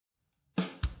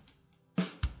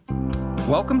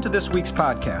Welcome to this week's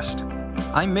podcast.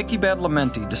 I'm Mickey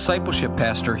Badalamenti, Discipleship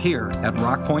Pastor here at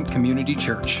Rock Point Community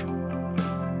Church.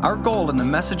 Our goal in the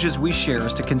messages we share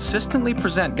is to consistently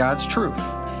present God's truth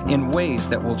in ways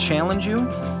that will challenge you,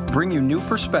 bring you new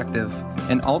perspective,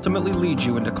 and ultimately lead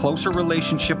you into closer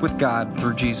relationship with God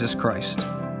through Jesus Christ.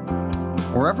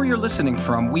 Wherever you're listening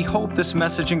from, we hope this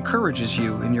message encourages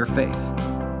you in your faith.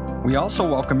 We also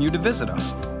welcome you to visit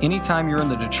us anytime you're in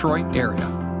the Detroit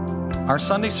area. Our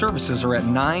Sunday services are at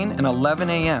 9 and 11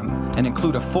 a.m. and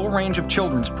include a full range of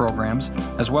children's programs,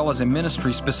 as well as a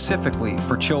ministry specifically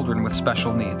for children with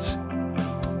special needs.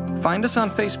 Find us on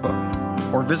Facebook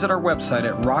or visit our website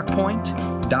at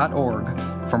rockpoint.org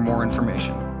for more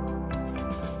information.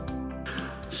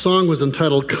 The song was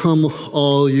entitled, "Come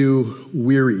All You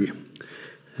Weary,"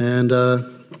 and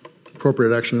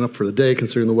appropriate actually enough for the day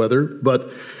considering the weather,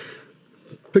 but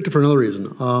picked it for another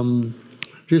reason.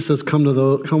 Jesus says, come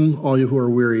all you who are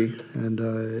weary,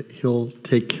 and he'll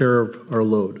take care of our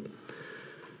load.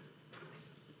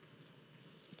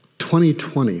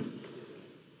 2020,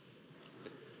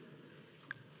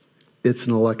 it's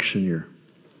an election year.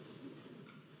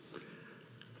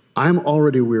 I'm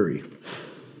already weary.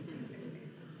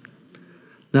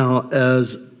 Now,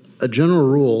 as a general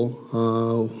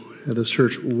rule at this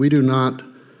church, we do not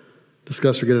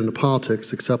discuss or get into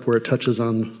politics except where it touches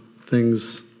on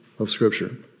things of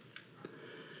Scripture.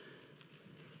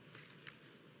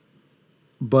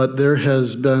 But there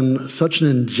has been such an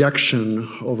injection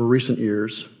over recent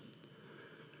years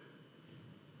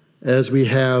as we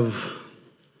have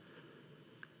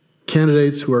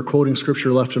candidates who are quoting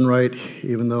Scripture left and right,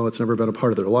 even though it's never been a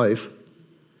part of their life.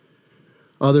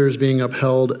 Others being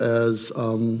upheld as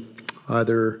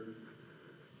either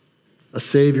a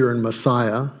savior and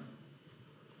Messiah,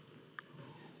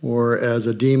 or as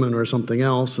a demon or something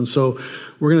else. And so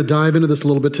we're going to dive into this a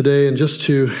little bit today, and just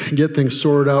to get things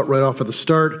sorted out right off at the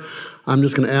start, I'm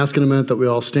just going to ask in a minute that we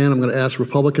all stand. I'm going to ask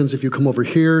Republicans if you come over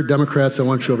here, Democrats, I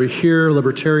want you over here,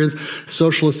 Libertarians,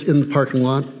 Socialists in the parking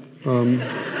lot.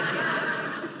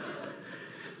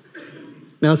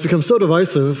 Now, it's become so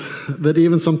divisive that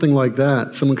even something like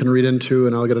that, someone can read into,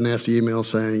 and I'll get a nasty email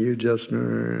saying, you just...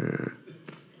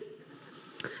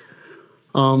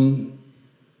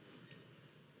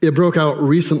 It broke out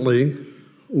recently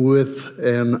with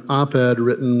an op-ed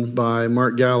written by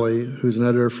Mark Galli, who's an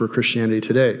editor for Christianity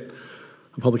Today,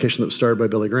 a publication that was started by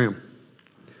Billy Graham.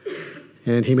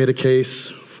 And he made a case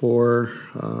for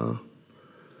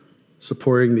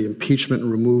supporting the impeachment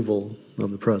and removal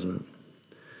of the president.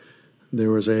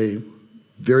 There was a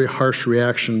very harsh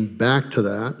reaction back to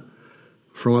that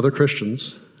from other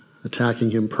Christians,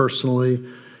 attacking him personally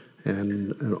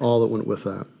and all that went with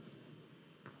that.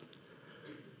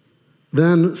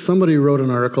 Then somebody wrote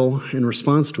an article in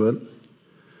response to it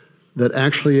that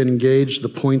actually engaged the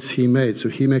points he made. So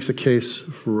he makes a case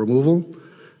for removal.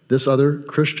 This other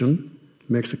Christian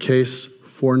makes a case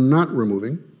for not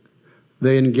removing.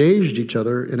 They engaged each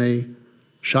other in a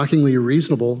shockingly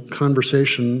reasonable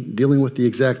conversation dealing with the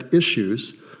exact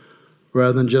issues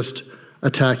rather than just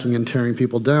attacking and tearing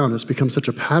people down. It's become such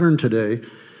a pattern today.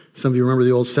 Some of you remember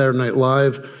the old Saturday Night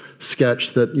Live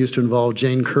sketch that used to involve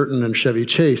Jane Curtin and Chevy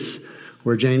Chase,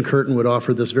 where Jane Curtin would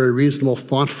offer this very reasonable,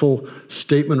 thoughtful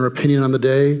statement or opinion on the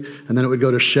day, and then it would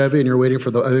go to Chevy, and you're waiting for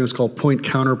I think it was called point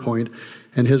counterpoint,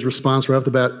 and his response right off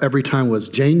the bat every time was,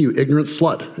 "Jane, you ignorant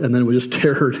slut," and then we just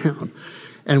tear her down.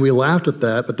 And we laughed at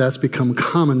that, but that's become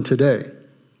common today,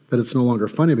 that it's no longer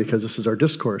funny because this is our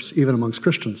discourse, even amongst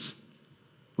Christians,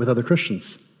 with other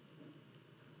Christians.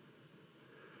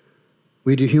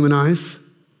 We dehumanize,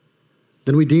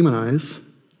 then we demonize,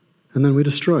 and then we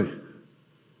destroy.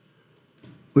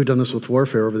 We've done this with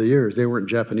warfare over the years. They weren't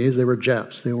Japanese, they were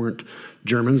Japs. They weren't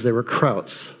Germans, they were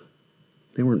Krauts.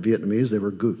 They weren't Vietnamese, they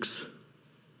were Gooks.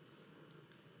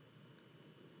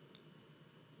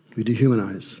 We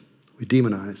dehumanize, we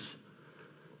demonize,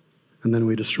 and then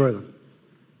we destroy them.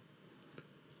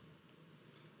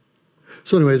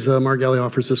 So anyways, Mark Galli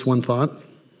offers this one thought,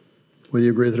 whether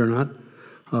you agree with it or not.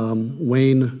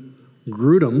 Wayne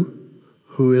Grudem,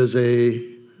 who is a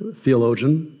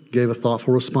theologian, gave a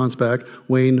thoughtful response back.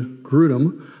 Wayne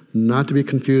Grudem, not to be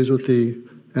confused with the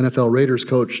NFL Raiders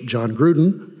coach John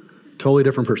Gruden, totally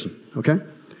different person, okay?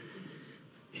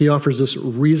 He offers this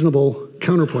reasonable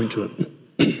counterpoint to it.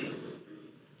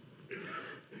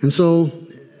 And so,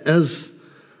 as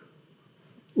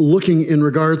looking in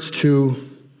regards to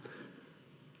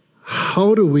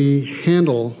how do we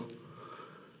handle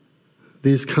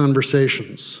these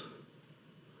conversations?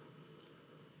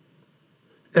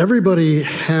 Everybody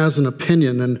has an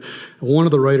opinion, and one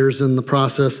of the writers in the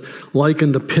process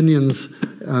likened opinions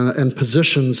and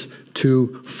positions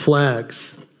to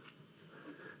flags.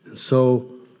 And so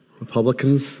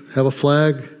Republicans have a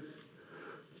flag,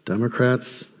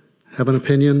 Democrats have an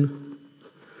opinion,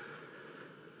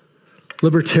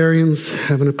 Libertarians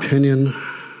have an opinion,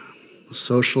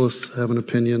 Socialists have an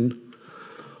opinion,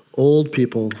 old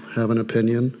people have an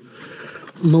opinion,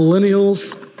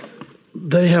 Millennials,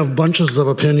 they have bunches of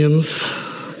opinions.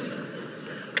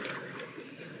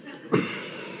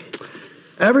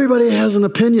 Everybody has an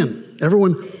opinion.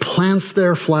 Everyone plants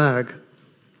their flag.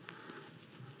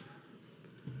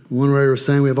 One writer was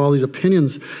saying we have all these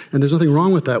opinions, and there's nothing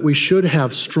wrong with that. We should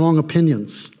have strong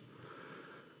opinions.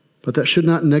 But that should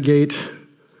not negate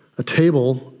a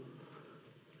table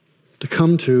to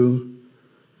come to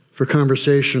for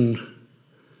conversation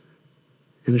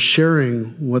and sharing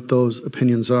what those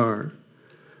opinions are.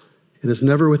 It is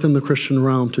never within the Christian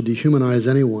realm to dehumanize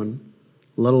anyone,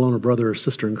 let alone a brother or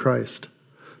sister in Christ,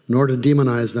 nor to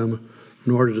demonize them,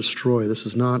 nor to destroy. This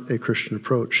is not a Christian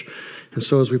approach. And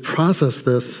so as we process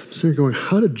this, I'm sitting here going,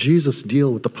 how did Jesus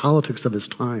deal with the politics of his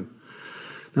time?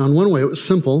 Now, in one way, it was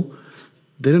simple.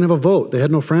 They didn't have a vote. They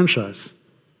had no franchise.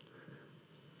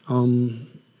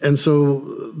 And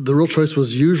so the real choice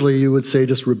was usually, you would say,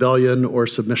 just rebellion or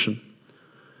submission.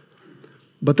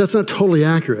 But that's not totally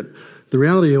accurate. The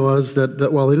reality was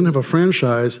that while they didn't have a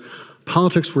franchise,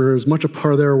 politics were as much a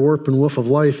part of their warp and woof of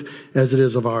life as it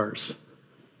is of ours.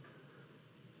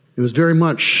 It was very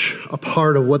much a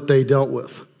part of what they dealt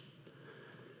with.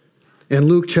 In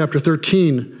Luke chapter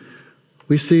 13,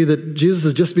 we see that Jesus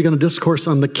has just begun a discourse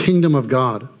on the kingdom of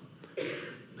God.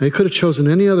 Now, he could have chosen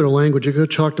any other language. He could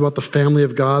have talked about the family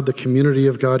of God, the community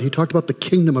of God. He talked about the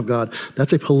kingdom of God.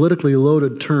 That's a politically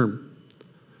loaded term.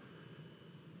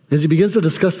 As he begins to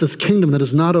discuss this kingdom that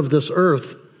is not of this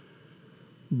earth,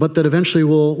 but that eventually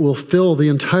will fill the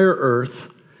entire earth,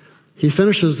 he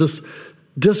finishes this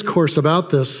discourse about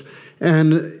this.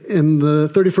 And in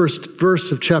the 31st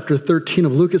verse of chapter 13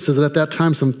 of Luke, it says that at that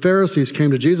time some Pharisees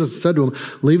came to Jesus and said to him,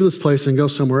 "Leave this place and go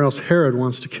somewhere else. Herod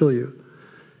wants to kill you."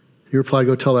 He replied,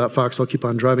 "Go tell that fox I'll keep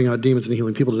on driving out demons and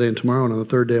healing people today and tomorrow, and on the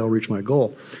third day I'll reach my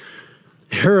goal."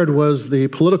 Herod was the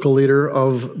political leader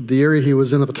of the area he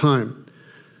was in at the time.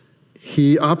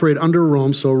 He operated under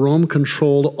Rome, so Rome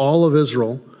controlled all of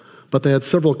Israel, but they had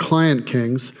several client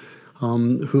kings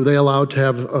who they allowed to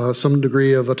have some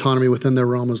degree of autonomy within their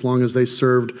realm as long as they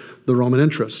served the Roman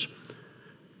interest.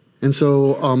 And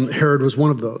so Herod was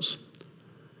one of those.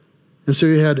 And so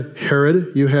you had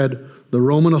Herod, you had the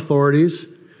Roman authorities,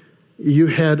 you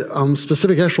had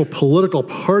specific actual political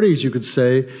parties, you could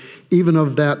say, even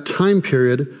of that time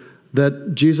period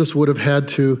that Jesus would have had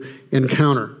to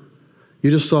encounter. You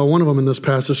just saw one of them in this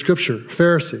passage of Scripture,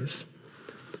 Pharisees.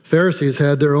 Pharisees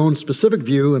had their own specific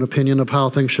view and opinion of how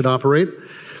things should operate,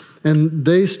 and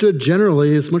they stood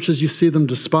generally, as much as you see them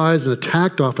despised and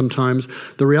attacked oftentimes,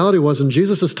 the reality was in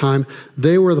Jesus' time,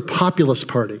 they were the populist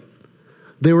party.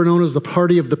 They were known as the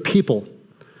party of the people.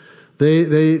 They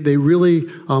really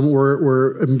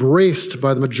were embraced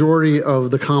by the majority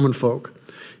of the common folk.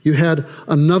 You had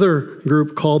another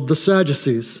group called the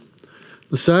Sadducees.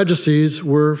 The Sadducees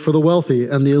were for the wealthy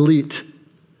and the elite.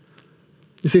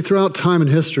 You see, throughout time and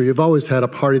history, you've always had a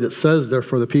party that says they're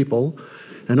for the people,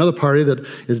 another party that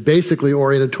is basically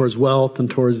oriented towards wealth and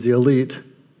towards the elite.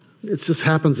 It just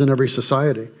happens in every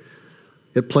society.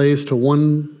 It plays to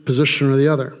one position or the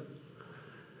other.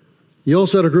 You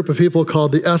also had a group of people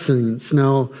called the Essenes.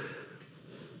 Now,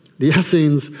 the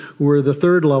Essenes were the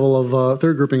third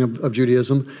grouping of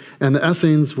Judaism, and the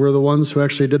Essenes were the ones who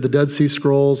actually did the Dead Sea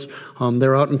Scrolls. They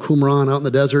were out in Qumran, out in the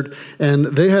desert, and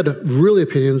they had really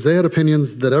opinions. They had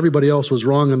opinions that everybody else was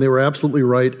wrong, and they were absolutely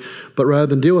right. But rather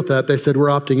than deal with that, they said, we're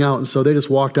opting out. And so they just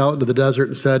walked out into the desert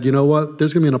and said, you know what?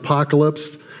 There's going to be an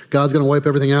apocalypse. God's going to wipe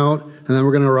everything out, and then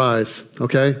we're going to rise.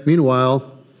 Okay?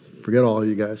 Meanwhile, forget all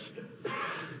you guys.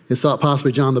 It's thought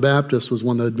possibly John the Baptist was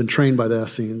one that had been trained by the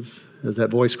Essenes, as that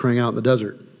voice crying out in the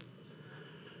desert.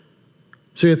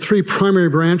 So you had three primary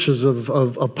branches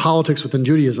of politics within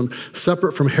Judaism,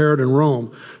 separate from Herod and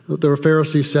Rome. There were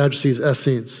Pharisees, Sadducees,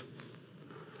 Essenes.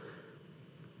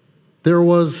 There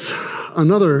was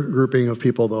another grouping of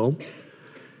people, though,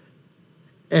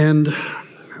 and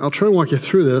I'll try to walk you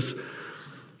through this.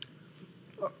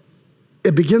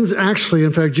 It begins actually,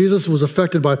 in fact, Jesus was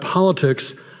affected by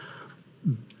politics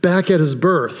back at his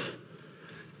birth.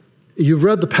 You've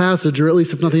read the passage, or at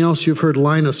least if nothing else, you've heard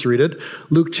Linus read it.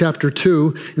 Luke chapter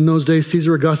 2, in those days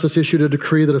Caesar Augustus issued a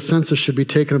decree that a census should be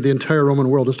taken of the entire Roman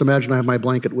world. Just imagine I have my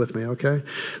blanket with me, okay?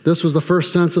 This was the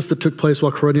first census that took place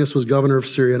while Quirinius was governor of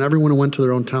Syria, and everyone went to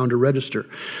their own town to register.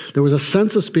 There was a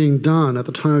census being done at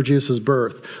the time of Jesus'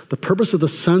 birth. The purpose of the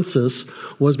census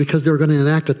was because they were going to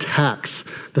enact a tax.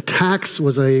 The tax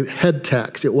was a head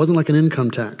tax. It wasn't like an income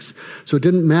tax. So it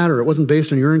didn't matter. It wasn't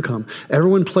based on your income.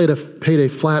 Everyone paid a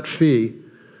flat fee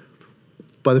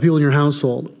by the people in your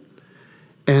household.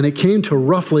 And it came to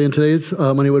roughly, in today's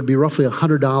money, it would be roughly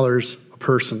 $100 a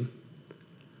person,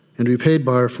 and to be paid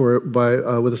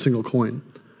with a single coin.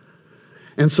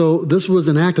 And so this was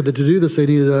enacted that to do this, they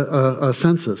needed a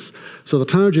census. So the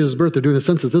time of Jesus' birth, they're doing the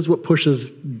census. This is what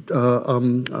pushes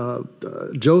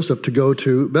Joseph to go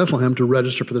to Bethlehem to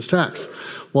register for this tax.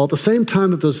 Well, at the same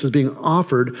time that this is being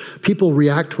offered, people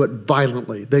react to it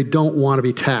violently. They don't want to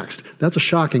be taxed. That's a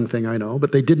shocking thing, I know,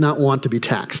 but they did not want to be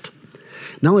taxed.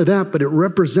 Not only that, but it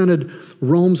represented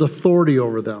Rome's authority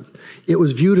over them. It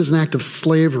was viewed as an act of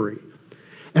slavery.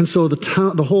 And so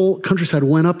the whole countryside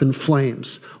went up in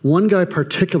flames. One guy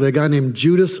particularly, a guy named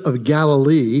Judas of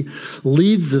Galilee,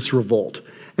 leads this revolt.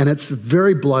 And it's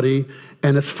very bloody,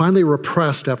 and it's finally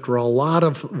repressed after a lot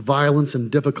of violence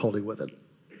and difficulty with it.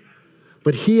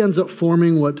 But he ends up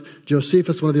forming what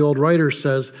Josephus, one of the old writers,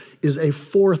 says is a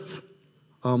fourth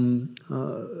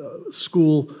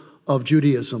school of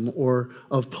Judaism or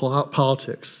of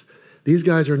politics. These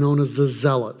guys are known as the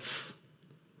Zealots.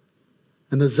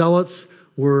 And the Zealots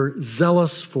were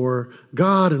zealous for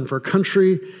God and for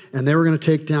country, and they were going to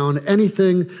take down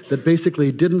anything that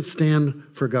basically didn't stand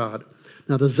for God.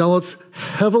 Now, the Zealots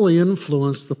heavily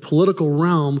influenced the political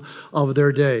realm of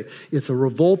their day. It's a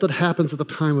revolt that happens at the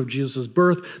time of Jesus'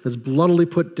 birth that's bloodily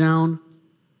put down.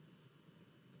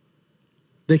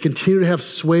 They continue to have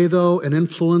sway, though, and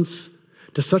influence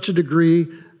to such a degree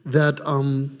that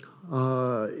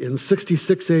in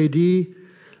 66 AD,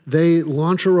 they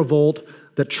launch a revolt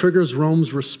that triggers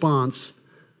Rome's response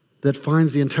that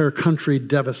finds the entire country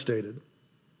devastated.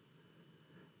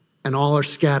 And all are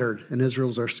scattered, and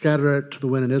Israel's are scattered to the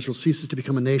wind, and Israel ceases to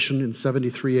become a nation in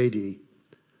 73 AD due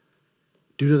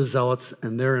to the Zealots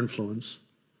and their influence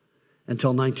until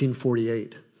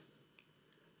 1948.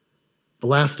 The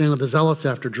last stand of the Zealots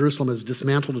after Jerusalem is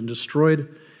dismantled and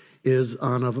destroyed is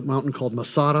on a mountain called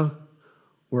Masada,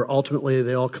 where ultimately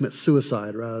they all commit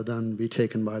suicide rather than be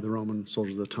taken by the Roman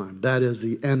soldiers of the time. That is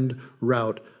the end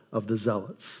route of the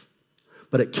Zealots.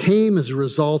 But it came as a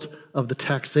result of the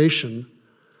taxation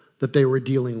that they were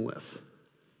dealing with.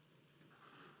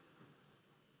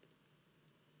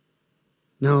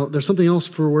 Now, there's something else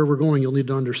for where we're going you'll need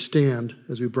to understand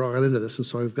as we brought into this. And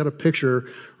so I've got a picture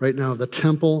right now of the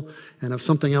temple and of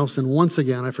something else. And once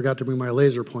again, I forgot to bring my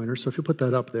laser pointer. So if you put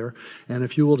that up there, and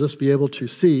if you will just be able to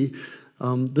see,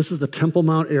 this is the Temple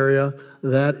Mount area.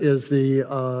 That is the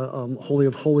Holy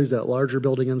of Holies, that larger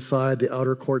building inside, the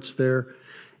outer courts there.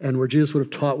 And where Jesus would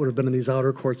have taught would have been in these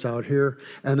outer courts out here.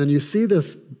 And then you see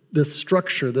this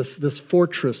structure, this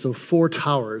fortress of 4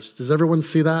 towers. Does everyone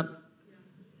see that?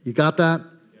 You got that?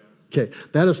 Okay,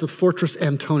 that is the Fortress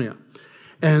Antonia.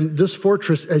 And this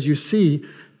fortress, as you see,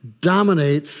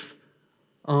 dominates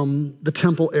the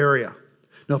temple area.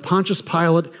 Now, Pontius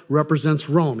Pilate represents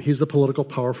Rome. He's the political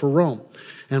power for Rome.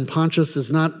 And Pontius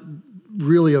is not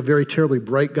really a very terribly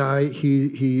bright guy.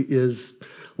 He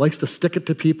likes to stick it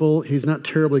to people. He's not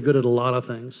terribly good at a lot of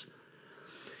things.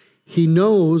 He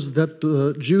knows that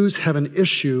the Jews have an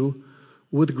issue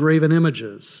with graven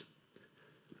images.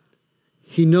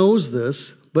 He knows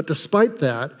this, but despite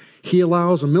that, he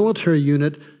allows a military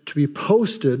unit to be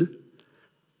posted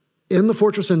in the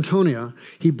Fortress Antonia.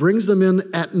 He brings them in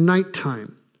at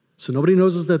nighttime, so nobody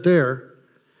knows that they're there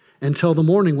until the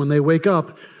morning when they wake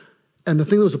up. And the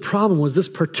thing that was a problem was this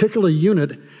particular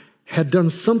unit had done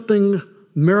something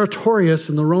meritorious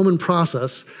in the Roman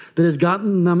process that had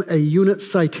gotten them a unit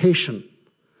citation.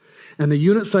 And the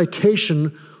unit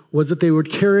citation was that they would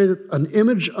carry an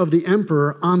image of the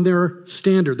emperor on their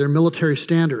standard, their military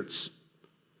standards.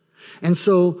 And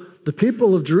so the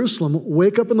people of Jerusalem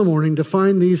wake up in the morning to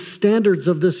find these standards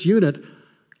of this unit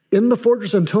in the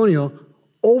Fortress Antonia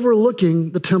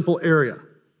overlooking the temple area,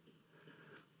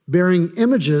 bearing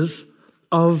images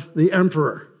of the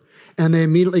emperor. And they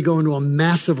immediately go into a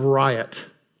massive riot.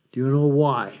 Do you know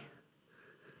why?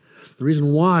 The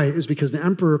reason why is because the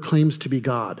emperor claims to be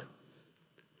God.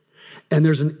 And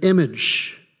there's an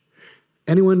image.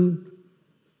 Anyone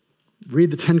read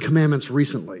the 10 Commandments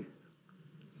recently?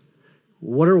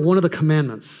 What are one of the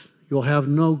commandments? You'll have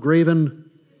no graven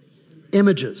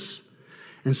images.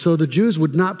 And so the Jews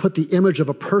would not put the image of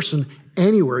a person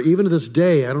anywhere. Even to this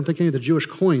day, I don't think any of the Jewish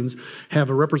coins have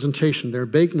a representation. Their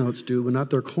banknotes do, but not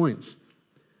their coins.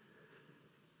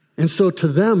 And so to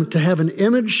them, to have an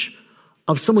image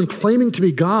of someone claiming to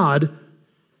be God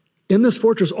in this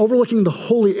fortress overlooking the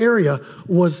holy area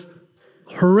was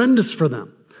horrendous for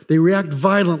them. They react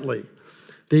violently.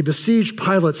 They besiege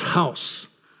Pilate's house.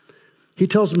 He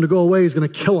tells them to go away. He's going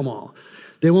to kill them all.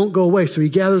 They won't go away, so he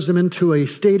gathers them into a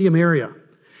stadium area.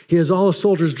 He has all his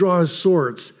soldiers draw his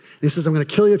swords. And he says, I'm going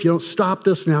to kill you if you don't stop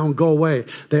this now and go away.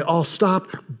 They all stop,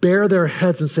 bare their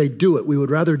heads, and say, do it. We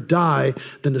would rather die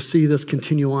than to see this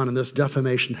continue on and this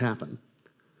defamation happen.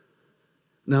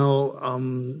 Now,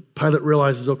 Pilate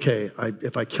realizes, okay,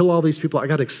 if I kill all these people, I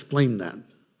got to explain that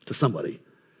to somebody.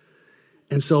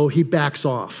 And so he backs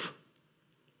off.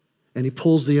 And he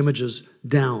pulls the images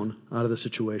down out of the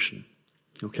situation.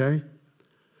 Okay?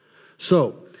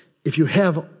 So, if you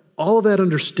have all of that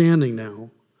understanding now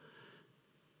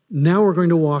we're going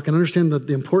to walk and understand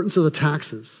the importance of the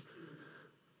taxes,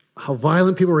 how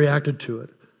violent people reacted to it,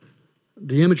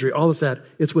 the imagery, all of that.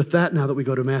 It's with that now that we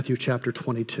go to Matthew chapter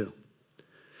 22.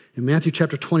 In Matthew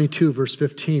chapter 22, verse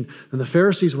 15, and the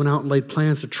Pharisees went out and laid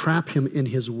plans to trap him in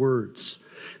his words.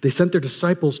 They sent their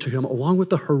disciples to him along with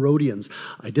the Herodians.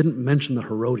 I didn't mention the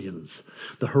Herodians.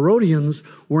 The Herodians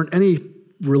weren't any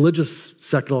religious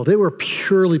sect at all. They were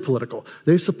purely political.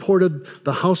 They supported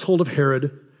the household of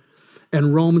Herod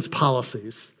and Rome's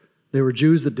policies. They were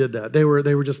Jews that did that. They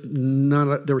were just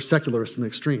not, they were secularists in the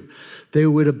extreme. They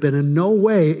would have been in no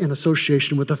way in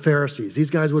association with the Pharisees. These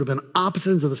guys would have been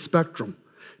opposite ends of the spectrum.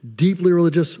 Deeply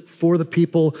religious, for the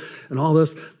people, and all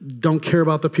this. Don't care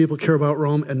about the people, care about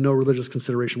Rome, and no religious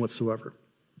consideration whatsoever.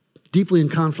 Deeply in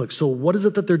conflict. So what is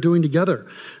it that they're doing together?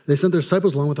 They sent their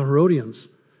disciples along with the Herodians.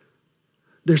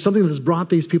 There's something that has brought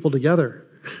these people together.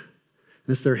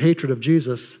 And it's their hatred of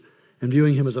Jesus and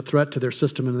viewing him as a threat to their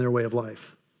system and their way of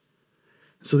life.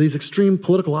 So these extreme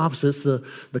political opposites, the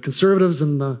conservatives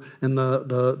and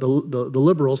the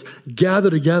liberals,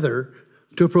 gather together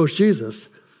to approach Jesus.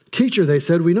 Teacher, they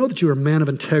said, we know that you are a man of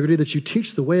integrity, that you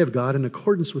teach the way of God in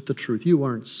accordance with the truth. You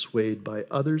aren't swayed by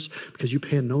others because you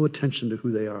pay no attention to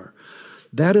who they are.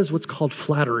 That is what's called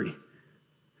flattery.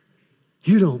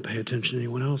 You don't pay attention to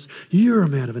anyone else. You're a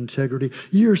man of integrity.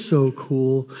 You're so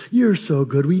cool. You're so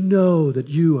good. We know that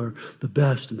you are the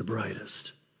best and the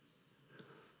brightest.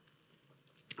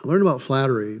 I learned about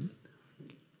flattery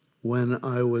when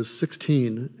I was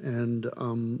 16, and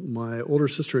my older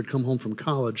sister had come home from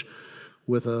college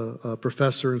with a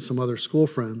professor and some other school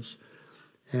friends.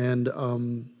 And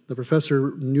the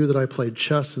professor knew that I played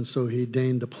chess, and so he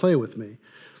deigned to play with me.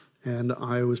 And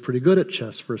I was pretty good at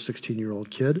chess for a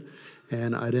 16-year-old kid,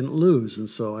 and I didn't lose. And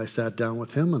so I sat down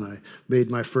with him, and I made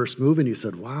my first move, and he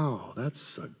said, wow,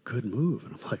 that's a good move.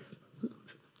 And I'm like,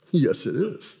 yes, it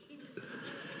is.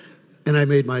 And I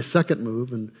made my second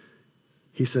move, and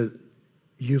he said,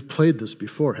 you've played this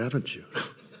before, haven't you?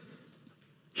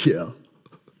 Yeah.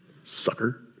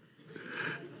 Sucker.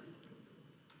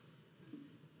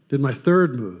 Did my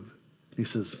third move. He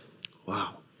says,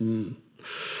 wow,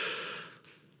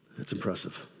 that's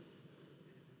impressive.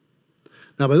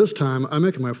 Now, by this time, I'm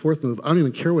making my fourth move. I don't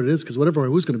even care what it is, because whatever my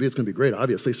move's going to be, it's going to be great,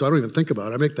 obviously, so I don't even think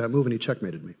about it. I make that move, and he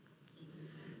checkmated me.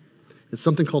 It's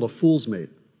something called a fool's mate.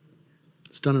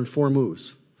 It's done in 4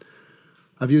 moves.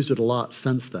 I've used it a lot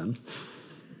since then.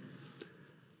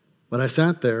 But I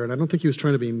sat there, and I don't think he was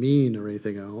trying to be mean or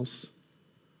anything else.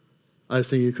 I just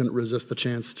think he couldn't resist the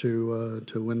chance to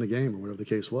win the game, or whatever the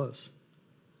case was.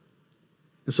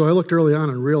 And so I looked early on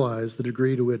and realized the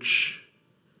degree to which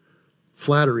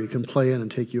flattery can play in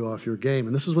and take you off your game.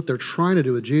 And this is what they're trying to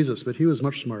do with Jesus, but he was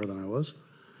much smarter than I was.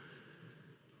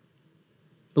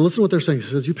 But listen to what they're saying. He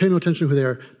says, you pay no attention to who they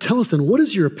are. Tell us then, what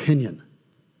is your opinion?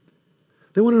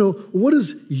 They want to know, what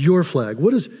is your flag?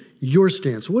 What is your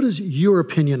stance? What is your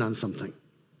opinion on something?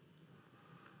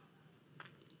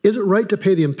 Is it right to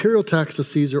pay the imperial tax to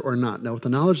Caesar or not? Now, with the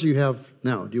knowledge that you have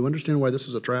now, do you understand why this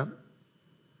is a trap?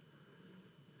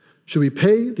 Should we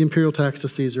pay the imperial tax to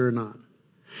Caesar or not?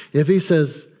 If he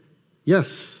says,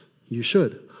 yes, you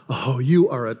should. Oh, you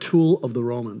are a tool of the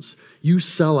Romans. You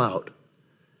sell out.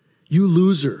 You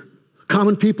loser.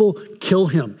 Common people, kill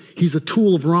him. He's a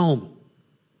tool of Rome.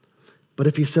 But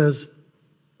if he says,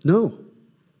 no,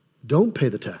 don't pay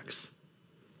the tax.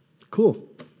 Cool.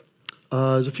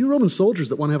 There's a few Roman soldiers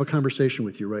that want to have a conversation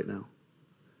with you right now.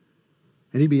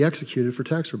 And he'd be executed for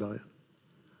tax rebellion.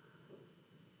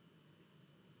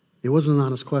 It wasn't an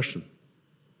honest question.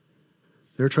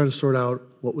 They were trying to sort out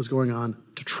what was going on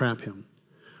to trap him.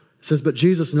 It says, but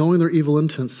Jesus, knowing their evil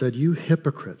intent, said, you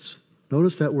hypocrites.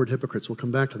 Notice that word hypocrites. We'll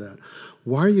come back to that.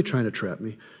 Why are you trying to trap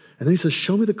me? And then he says,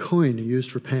 show me the coin you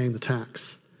used for paying the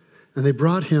tax. And they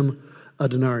brought him a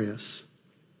denarius.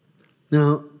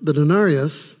 Now, the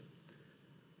denarius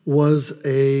was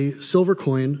a silver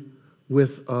coin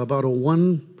with about a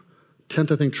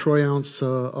 1/10, I think, troy ounce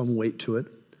weight to it.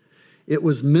 It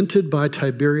was minted by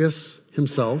Tiberius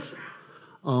himself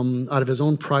out of his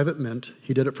own private mint.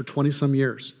 He did it for 20-some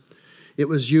years. It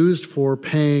was used for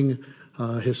paying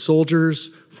his soldiers,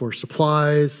 for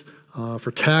supplies,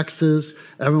 for taxes.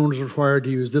 Everyone was required to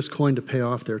use this coin to pay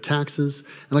off their taxes.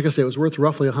 And like I say, it was worth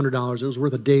roughly $100. It was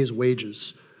worth a day's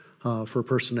wages for a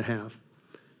person to have.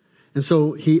 And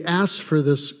so he asked for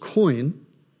this coin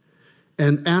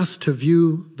and asked to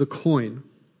view the coin.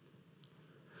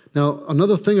 Now,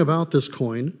 another thing about this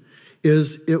coin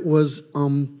is it was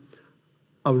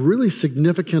a really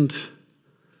significant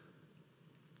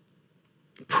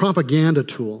propaganda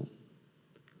tool.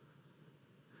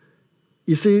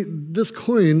 You see, this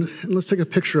coin, and let's take a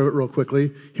picture of it real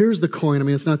quickly. Here's the coin. I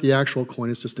mean, it's not the actual coin,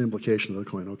 it's just an implication of the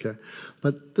coin, okay?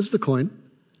 But this is the coin.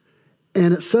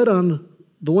 And it said on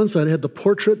the one side, it had the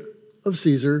portrait of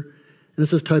Caesar, and it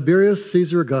says Tiberius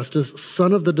Caesar Augustus,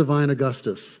 son of the divine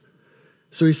Augustus.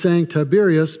 So he's saying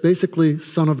Tiberius, basically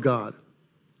son of God.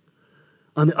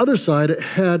 On the other side, it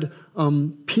had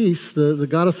peace, the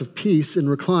goddess of peace in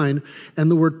recline,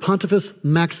 and the word Pontifex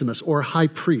Maximus, or high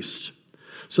priest.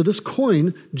 So this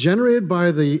coin, generated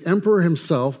by the emperor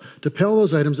himself to pay all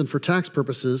those items and for tax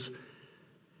purposes,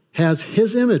 has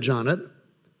his image on it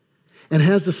and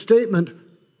has the statement,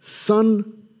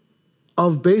 son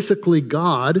of basically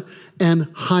God and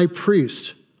high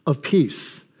priest of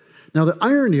peace. Now, the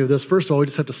irony of this, first of all, we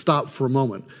just have to stop for a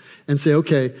moment and say,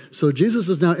 okay, so Jesus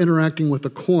is now interacting with a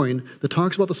coin that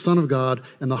talks about the Son of God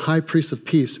and the high priest of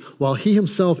peace, while he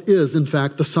himself is, in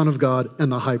fact, the Son of God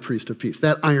and the high priest of peace.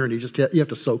 That irony, you have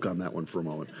to soak on that one for a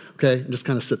moment, okay? And just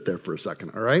kind of sit there for a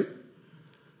second, all right?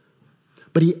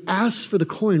 But he asks for the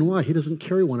coin. Why? He doesn't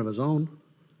carry one of his own.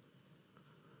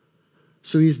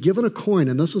 So he's given a coin,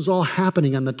 and this is all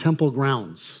happening on the temple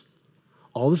grounds.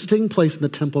 All this is taking place in the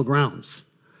temple grounds.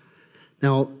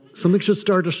 Now, something should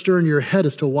start to stir in your head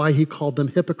as to why he called them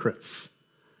hypocrites.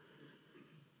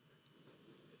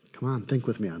 Come on, think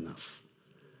with me on this.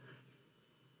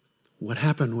 What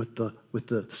happened with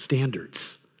the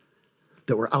standards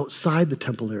that were outside the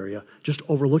temple area, just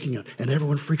overlooking it, and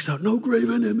everyone freaks out, no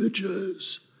graven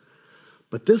images.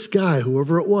 But this guy,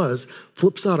 whoever it was,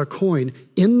 flips out a coin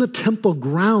in the temple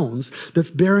grounds that's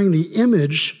bearing the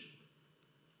image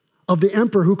of the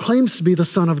emperor who claims to be the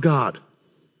Son of God.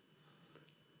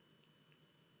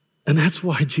 And that's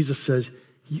why Jesus says,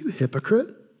 you hypocrite.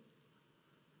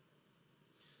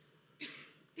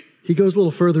 He goes a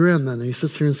little further in then, and he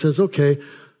sits here and says, okay,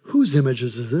 whose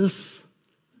images is this?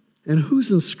 And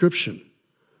whose inscription?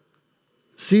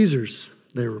 Caesar's,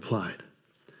 they replied.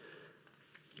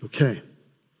 Okay.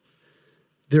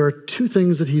 There are two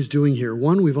things that he's doing here.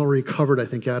 One, we've already covered, I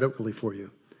think, adequately for you.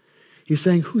 He's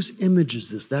saying, whose image is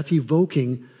this? That's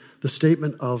evoking the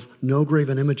statement of no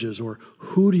graven images, or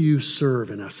who do you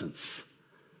serve, in essence.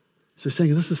 So he's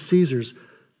saying, this is Caesar's,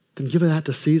 then give that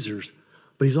to Caesar's.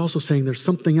 But he's also saying there's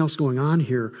something else going on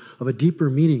here of a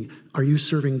deeper meaning. Are you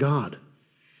serving God?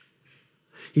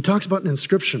 He talks about an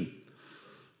inscription.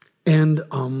 And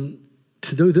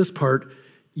to do this part,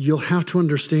 you'll have to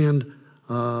understand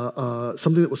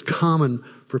something that was common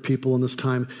for people in this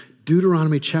time.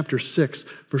 Deuteronomy chapter 6,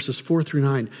 verses 4 through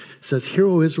 9 says, Hear,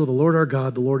 O Israel, the Lord our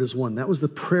God, the Lord is one. That was the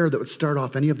prayer that would start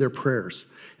off any of their prayers.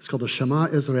 It's called the Shema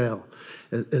Israel.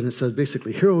 And it says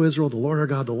basically, Hear, O Israel, the Lord our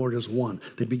God, the Lord is one.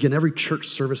 They'd begin every church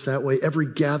service that way, every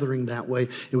gathering that way.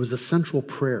 It was the central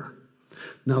prayer.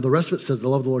 Now, the rest of it says, to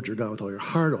love the Lord your God with all your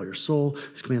heart, all your soul.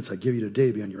 These commands I give you today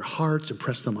be on your hearts.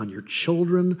 Impress them on your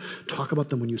children. Talk about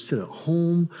them when you sit at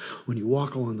home, when you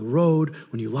walk along the road,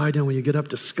 when you lie down, when you get up.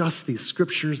 Discuss these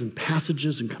scriptures and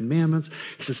passages and commandments.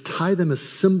 He says, tie them as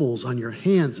symbols on your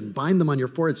hands and bind them on your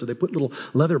forehead. So they put little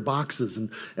leather boxes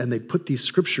and they put these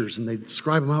scriptures and they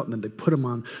scribe them out and then they put them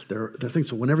on their things.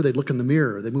 So whenever they'd look in the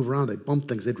mirror, or they move around, they'd bump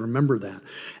things, they'd remember that.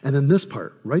 And then this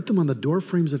part, write them on the door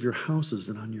frames of your houses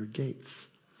and on your gates.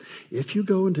 If you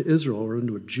go into Israel or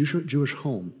into a Jewish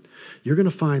home, you're going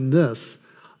to find this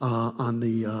on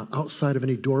the outside of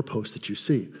any doorpost that you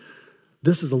see.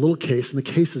 This is a little case, and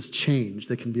the cases change.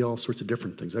 They can be all sorts of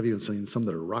different things. I've even seen some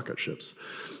that are rocket ships,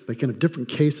 but kind of different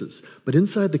cases. But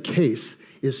inside the case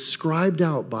is scribed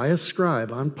out by a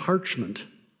scribe on parchment.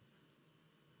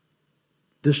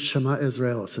 This Shema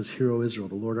Israel, it says, Hear, O Israel,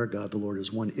 the Lord our God, the Lord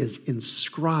is one, is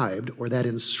inscribed, or that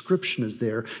inscription is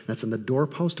there. That's in the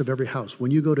doorpost of every house.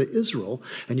 When you go to Israel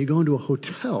and you go into a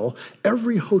hotel,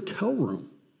 every hotel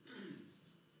room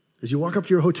As you walk up to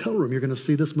your hotel room, you're going to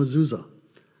see this mezuzah.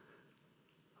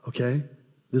 Okay?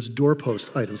 This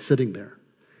doorpost item sitting there.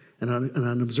 And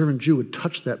an observant Jew would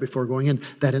touch that before going in.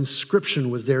 That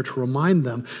inscription was there to remind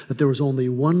them that there was only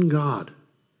one God,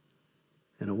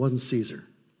 and it wasn't Caesar.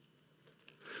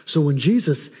 So when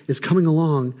Jesus is coming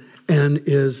along and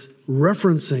is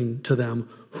referencing to them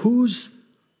whose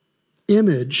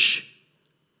image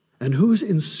and whose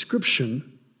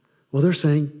inscription, well, they're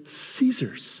saying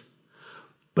Caesar's.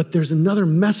 But there's another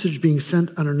message being sent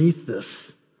underneath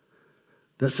this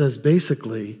that says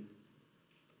basically,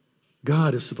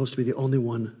 God is supposed to be the only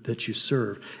one that you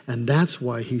serve. And that's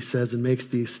why he says and makes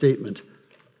the statement,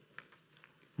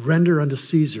 render unto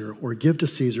Caesar, or give to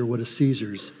Caesar what is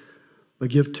Caesar's, but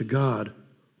give to God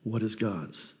what is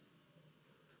God's.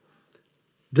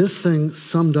 This thing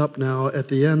summed up now at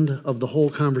the end of the whole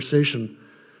conversation,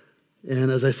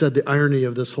 and as I said, the irony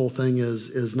of this whole thing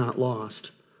is not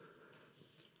lost.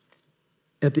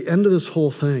 At the end of this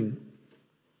whole thing,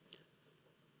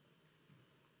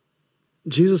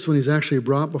 Jesus, when he's actually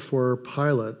brought before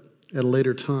Pilate at a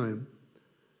later time,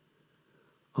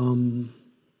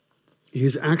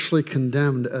 he's actually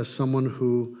condemned as someone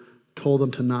who told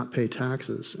them to not pay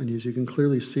taxes. And as you can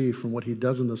clearly see from what he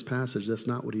does in this passage, that's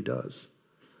not what he does.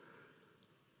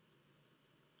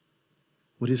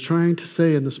 What he's trying to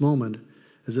say in this moment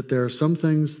is that there are some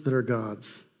things that are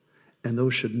God's, and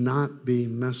those should not be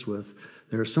messed with.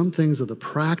 There are some things of the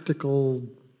practical,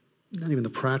 not even the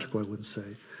practical, I wouldn't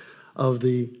say, of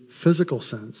the physical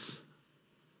sense.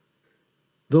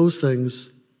 Those things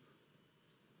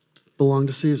belong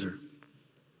to Caesar.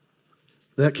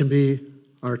 That can be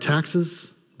our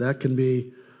taxes, that can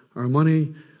be our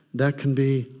money, that can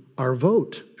be our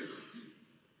vote.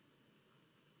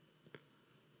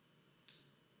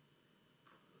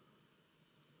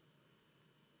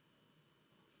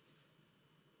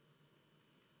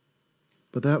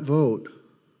 But that vote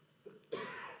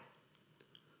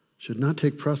should not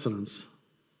take precedence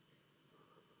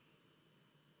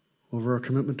over our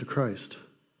commitment to Christ,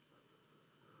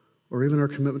 or even our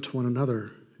commitment to one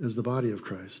another as the body of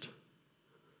Christ.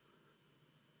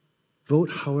 Vote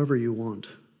however you want,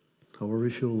 however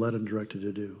you feel led and directed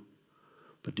to do.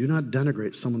 But do not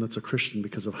denigrate someone that's a Christian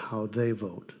because of how they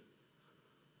vote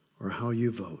or how you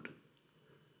vote.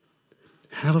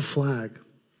 Have a flag.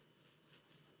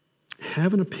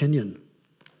 Have an opinion.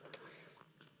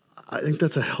 I think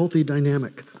that's a healthy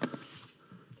dynamic.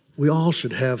 We all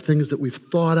should have things that we've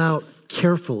thought out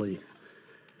carefully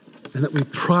and that we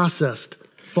processed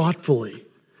thoughtfully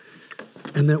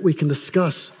and that we can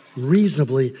discuss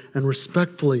reasonably and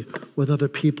respectfully with other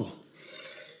people.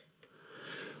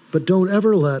 But don't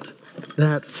ever let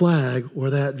that flag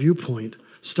or that viewpoint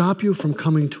stop you from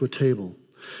coming to a table.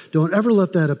 Don't ever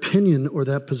let that opinion or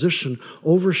that position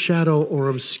overshadow or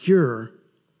obscure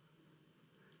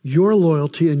your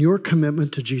loyalty and your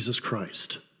commitment to Jesus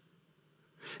Christ.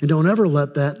 And don't ever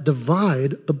let that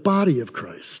divide the body of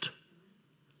Christ.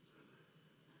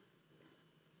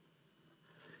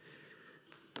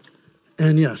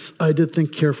 And yes, I did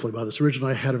think carefully about this.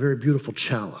 Originally, I had a very beautiful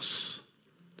chalice.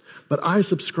 But I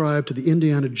subscribe to the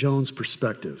Indiana Jones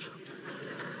perspective.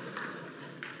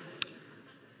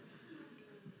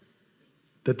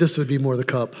 That this would be more the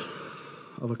cup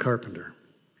of a carpenter.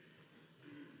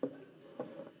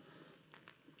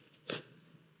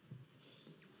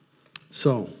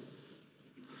 So,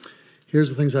 here's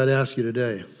the things I'd ask you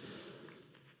today.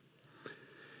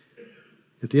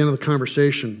 At the end of the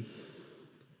conversation,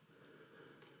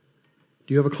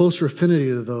 do you have a closer affinity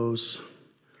to those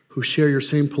who share your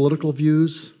same political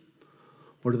views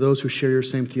or to those who share your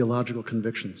same theological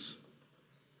convictions?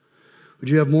 Would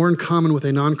you have more in common with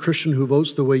a non-Christian who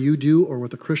votes the way you do or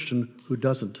with a Christian who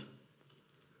doesn't?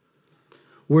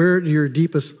 Where do your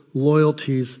deepest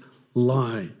loyalties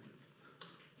lie?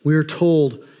 We are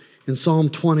told in Psalm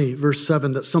 20, verse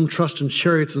 7, that some trust in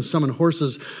chariots and some in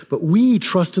horses, but we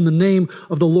trust in the name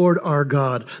of the Lord our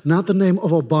God, not the name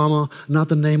of Obama, not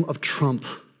the name of Trump.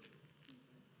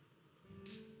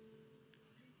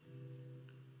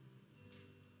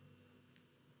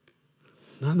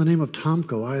 Not in the name of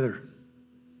Tomko either.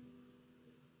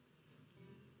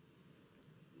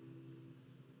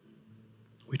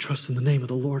 We trust in the name of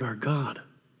the Lord our God.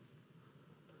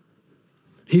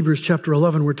 Hebrews chapter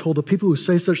 11, we're told the people who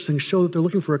say such things show that they're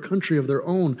looking for a country of their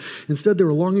own. Instead, they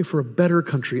were longing for a better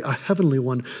country, a heavenly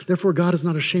one. Therefore, God is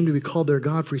not ashamed to be called their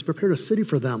God, for he's prepared a city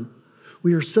for them.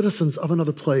 We are citizens of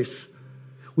another place.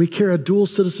 We carry a dual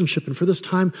citizenship, and for this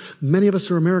time, many of us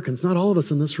are Americans. Not all of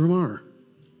us in this room are.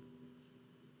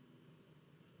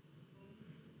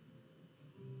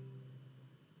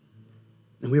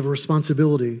 And we have a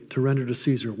responsibility to render to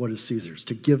Caesar what is Caesar's,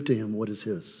 to give to him what is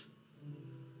his.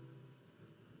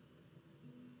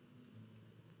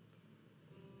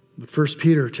 But 1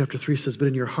 Peter chapter 3 says, but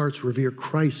in your hearts revere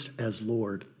Christ as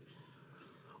Lord.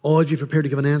 Always be prepared to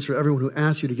give an answer to everyone who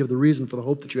asks you to give the reason for the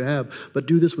hope that you have, but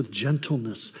do this with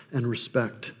gentleness and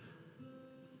respect.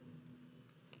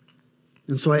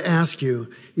 And so I ask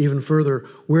you even further,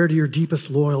 where do your deepest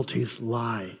loyalties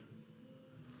lie?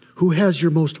 Who has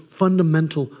your most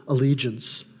fundamental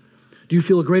allegiance? Do you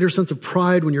feel a greater sense of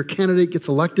pride when your candidate gets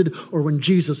elected or when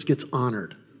Jesus gets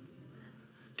honored?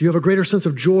 Do you have a greater sense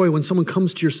of joy when someone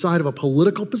comes to your side of a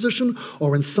political position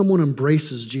or when someone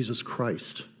embraces Jesus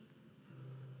Christ?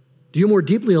 Do you more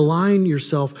deeply align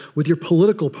yourself with your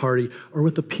political party or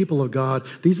with the people of God?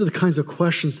 These are the kinds of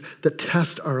questions that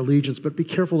test our allegiance, but be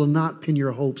careful to not pin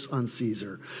your hopes on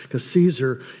Caesar, because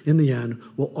Caesar, in the end,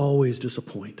 will always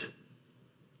disappoint.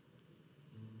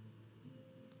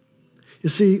 You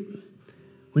see,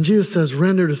 when Jesus says,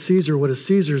 render to Caesar what is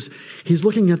Caesar's, he's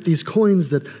looking at these coins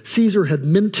that Caesar had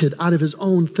minted out of his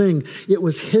own thing. It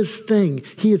was his thing.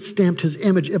 He had stamped his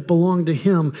image. It belonged to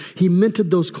him. He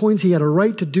minted those coins. He had a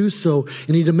right to do so,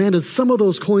 and he demanded some of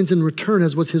those coins in return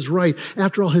as was his right.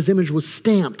 After all, his image was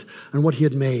stamped on what he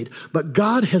had made. But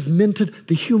God has minted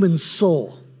the human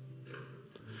soul.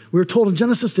 We were told in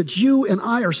Genesis that you and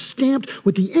I are stamped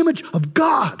with the image of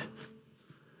God.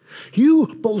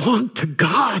 You belong to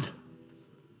God.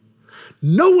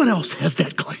 No one else has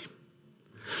that claim.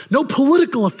 No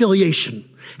political affiliation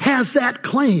has that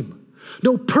claim.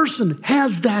 No person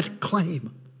has that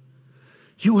claim.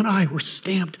 You and I were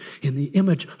stamped in the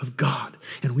image of God,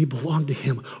 and we belong to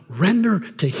him. Render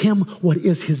to him what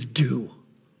is his due.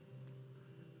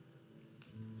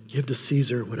 Give to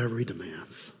Caesar whatever he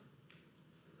demands.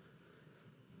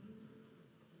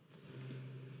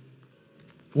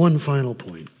 One final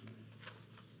point.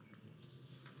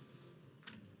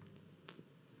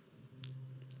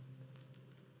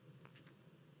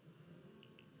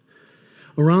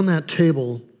 Around that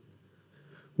table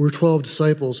were 12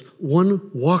 disciples.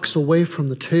 One walks away from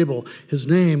the table. His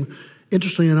name,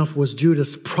 interestingly enough, was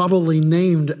Judas, probably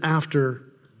named after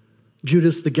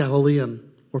Judas the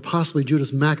Galilean, or possibly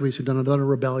Judas Maccabeus, who'd done another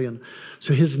rebellion.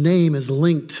 So his name is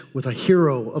linked with a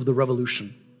hero of the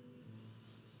revolution.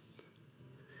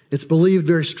 It's believed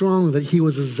very strongly that he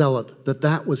was a zealot,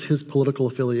 that was his political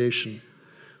affiliation.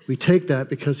 We take that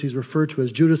because he's referred to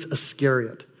as Judas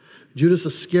Iscariot. Judas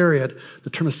Iscariot, the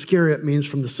term Iscariot means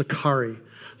from the Sicarii.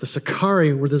 The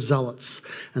Sicarii were the zealots.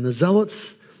 And the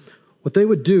zealots, what they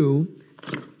would do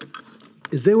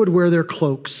is they would wear their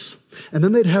cloaks, and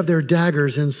then they'd have their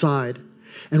daggers inside.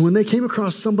 And when they came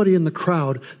across somebody in the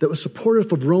crowd that was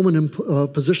supportive of Roman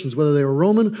positions, whether they were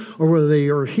Roman or whether they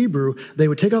were Hebrew, they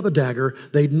would take out the dagger,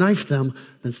 they'd knife them,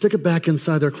 then stick it back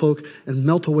inside their cloak and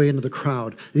melt away into the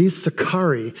crowd. These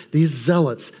Sicarii, these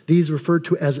zealots, these referred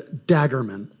to as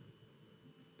daggermen.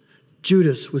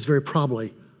 Judas was very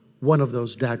probably one of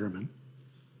those daggermen.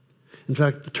 In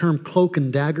fact, the term cloak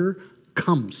and dagger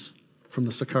comes from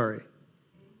the Sicarii.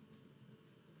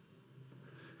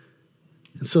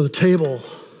 And so the table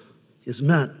is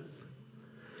met.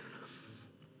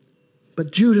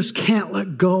 But Judas can't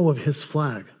let go of his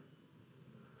flag.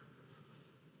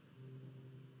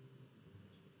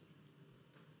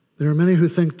 There are many who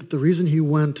think that the reason he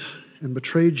went and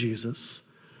betrayed Jesus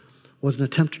was an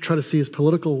attempt to try to see his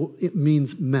political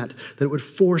means met, that it would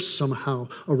force somehow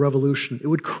a revolution. It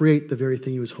would create the very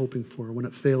thing he was hoping for. When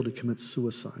it failed, he commits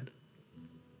suicide.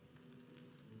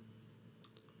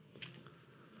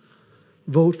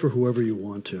 Vote for whoever you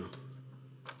want to.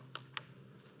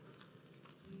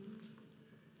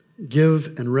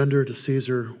 Give and render to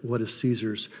Caesar what is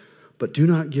Caesar's, but do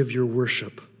not give your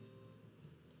worship.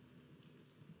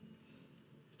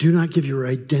 Do not give your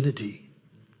identity.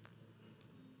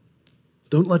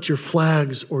 Don't let your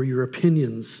flags or your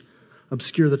opinions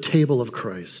obscure the table of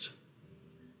Christ.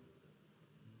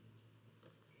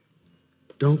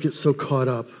 Don't get so caught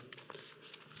up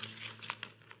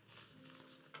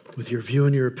with your view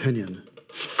and your opinion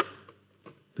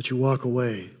that you walk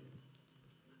away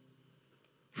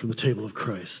from the table of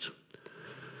Christ.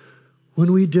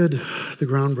 When we did the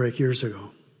Groundbreak years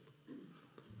ago,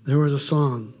 there was a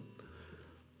song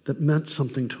that meant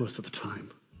something to us at the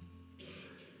time.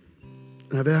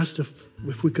 And I've asked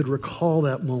if we could recall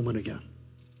that moment again.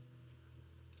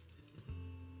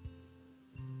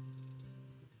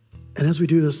 And as we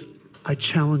do this, I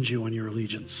challenge you on your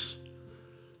allegiance.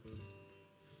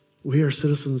 We are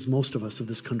citizens, most of us, of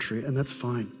this country, and that's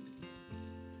fine.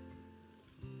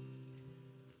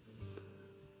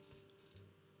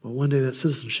 But one day that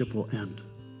citizenship will end.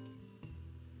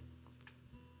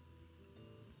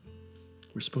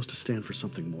 We're supposed to stand for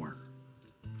something more.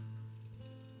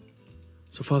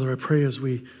 So, Father, I pray as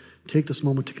we take this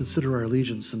moment to consider our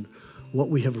allegiance and what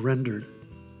we have rendered,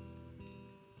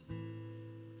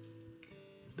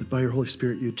 that by your Holy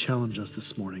Spirit you'd challenge us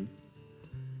this morning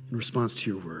in response to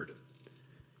your word.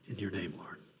 In your name,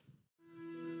 Lord.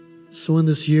 So in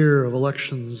this year of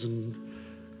elections and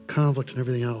conflict and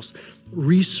everything else,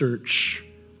 research,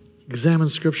 examine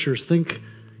scriptures, think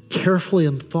carefully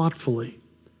and thoughtfully.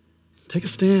 Take a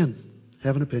stand,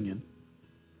 have an opinion,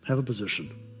 have a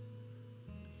position.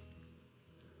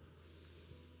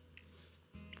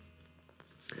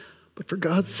 But for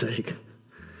God's sake,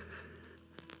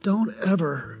 don't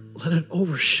ever let it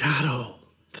overshadow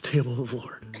the table of the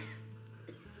Lord.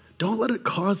 Don't let it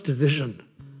cause division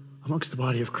amongst the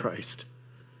body of Christ.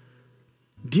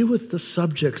 Deal with the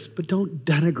subjects, but don't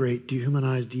denigrate,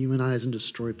 dehumanize, and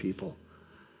destroy people.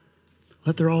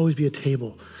 Let there always be a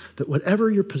table that whatever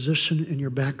your position and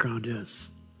your background is,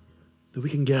 that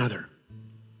we can gather,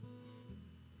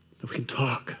 that we can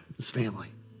talk as family.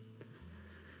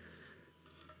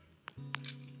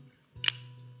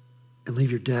 And leave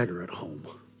your dagger at home.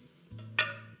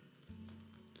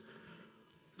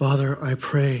 Father, I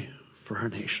pray for our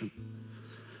nation.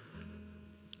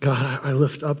 God, I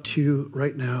lift up to you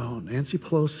right now Nancy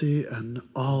Pelosi and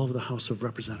all of the House of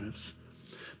Representatives,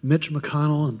 Mitch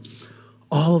McConnell and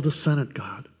all of the Senate,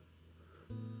 God.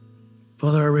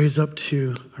 Father, I raise up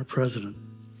to our president.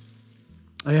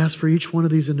 I ask for each one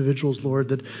of these individuals,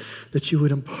 Lord, that you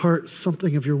would impart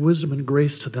something of your wisdom and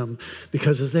grace to them,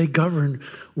 because as they govern,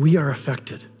 we are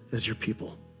affected as your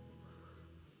people.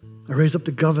 I raise up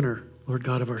the governor, Lord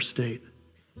God, of our state,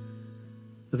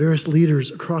 the various leaders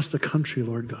across the country,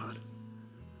 Lord God.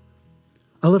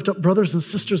 I lift up brothers and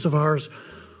sisters of ours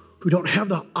who don't have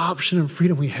the option and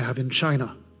freedom we have in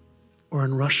China or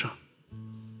in Russia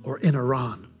or in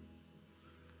Iran.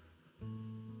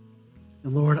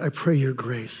 And Lord, I pray your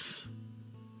grace.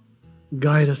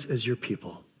 Guide us as your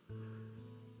people.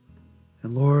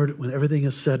 And Lord, when everything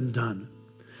is said and done,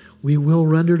 we will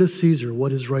render to Caesar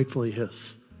what is rightfully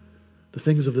his, the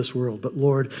things of this world. But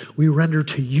Lord, we render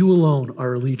to you alone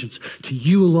our allegiance, to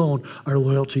you alone our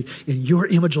loyalty. In your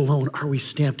image alone are we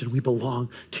stamped, and we belong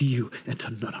to you and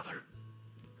to none other.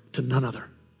 To none other.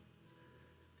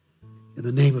 In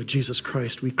the name of Jesus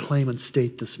Christ, we claim and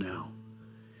state this now.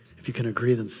 If you can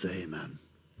agree, then say amen.